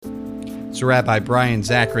So Rabbi Brian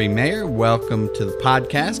Zachary Mayer, welcome to the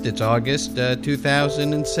podcast. It's August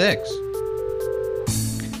 2006.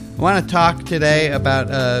 I want to talk today about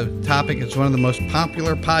a topic that's one of the most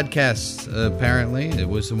popular podcasts, apparently. It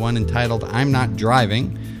was the one entitled, I'm Not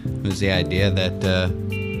Driving. It was the idea that,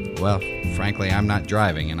 frankly, I'm not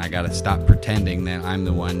driving, and I got to stop pretending that I'm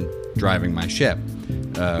the one driving my ship,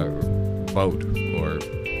 boat, or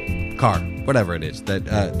car, whatever it is,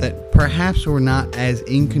 that perhaps we're not as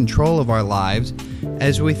in control of our lives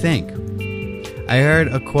as we think. I heard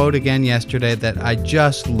a quote again yesterday that I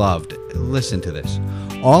just loved. Listen to this.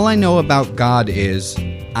 All I know about God is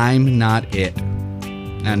I'm not it.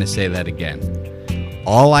 I'm going to say that again.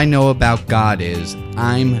 All I know about God is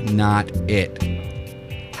I'm not it.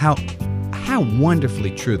 How wonderfully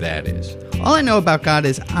true that is. All I know about God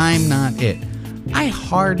is I'm not it. I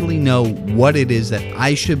hardly know what it is that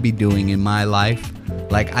I should be doing in my life.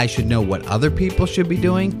 Like I should know what other people should be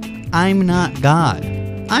doing. I'm not God.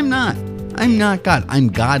 I'm not God. I'm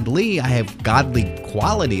godly. I have godly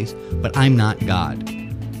qualities, but I'm not God.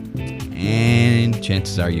 And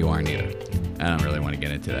chances are you aren't either. I don't really want to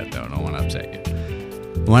get into that, though. I don't want to upset you.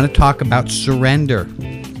 I want to talk about surrender.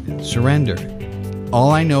 Surrender.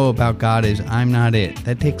 All I know about God is I'm not it.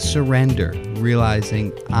 That takes surrender,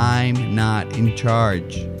 realizing I'm not in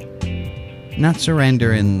charge. Not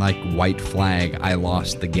surrender in like white flag, I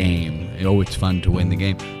lost the game. Oh, it's fun to win the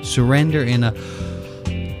game. Surrender in a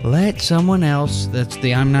let someone else, that's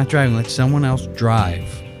the I'm not driving, let someone else drive.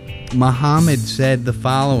 Muhammad said the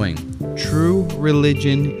following, true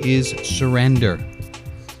religion is surrender.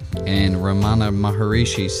 And Ramana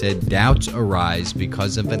Maharishi said doubts arise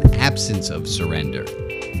because of an absence of surrender.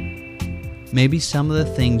 Maybe some of the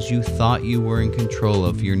things you thought you were in control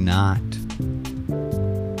of, you're not.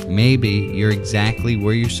 Maybe you're exactly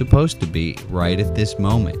where you're supposed to be right at this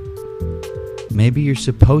moment. Maybe you're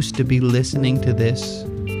supposed to be listening to this,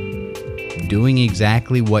 doing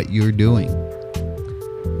exactly what you're doing.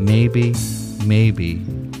 Maybe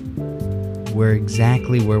we're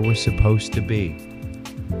exactly where we're supposed to be.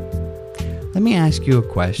 Let me ask you a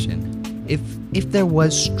question. If there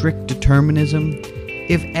was strict determinism,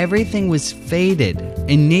 if everything was fated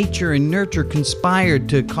and nature and nurture conspired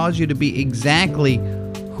to cause you to be exactly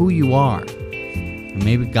who you are, and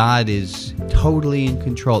maybe God is totally in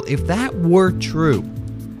control, if that were true,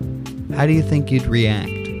 how do you think you'd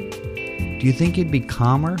react? Do you think you'd be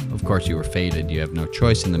calmer? Of course, you were fated. You have no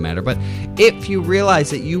choice in the matter. But if you realize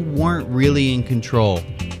that you weren't really in control,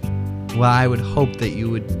 well, I would hope that you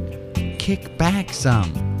would kick back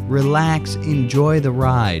some, relax, enjoy the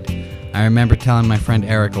ride. I remember telling my friend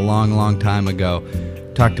Eric a long time ago,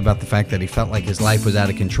 talked about the fact that he felt like his life was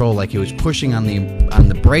out of control, like he was pushing on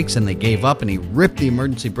the brakes and they gave up and he ripped the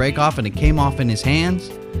emergency brake off and it came off in his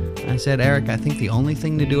hands. I said, Eric, I think the only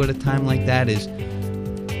thing to do at a time like that is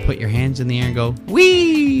put your hands in the air and go,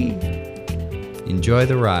 whee! Enjoy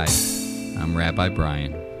the ride. I'm Rabbi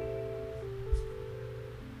Brian.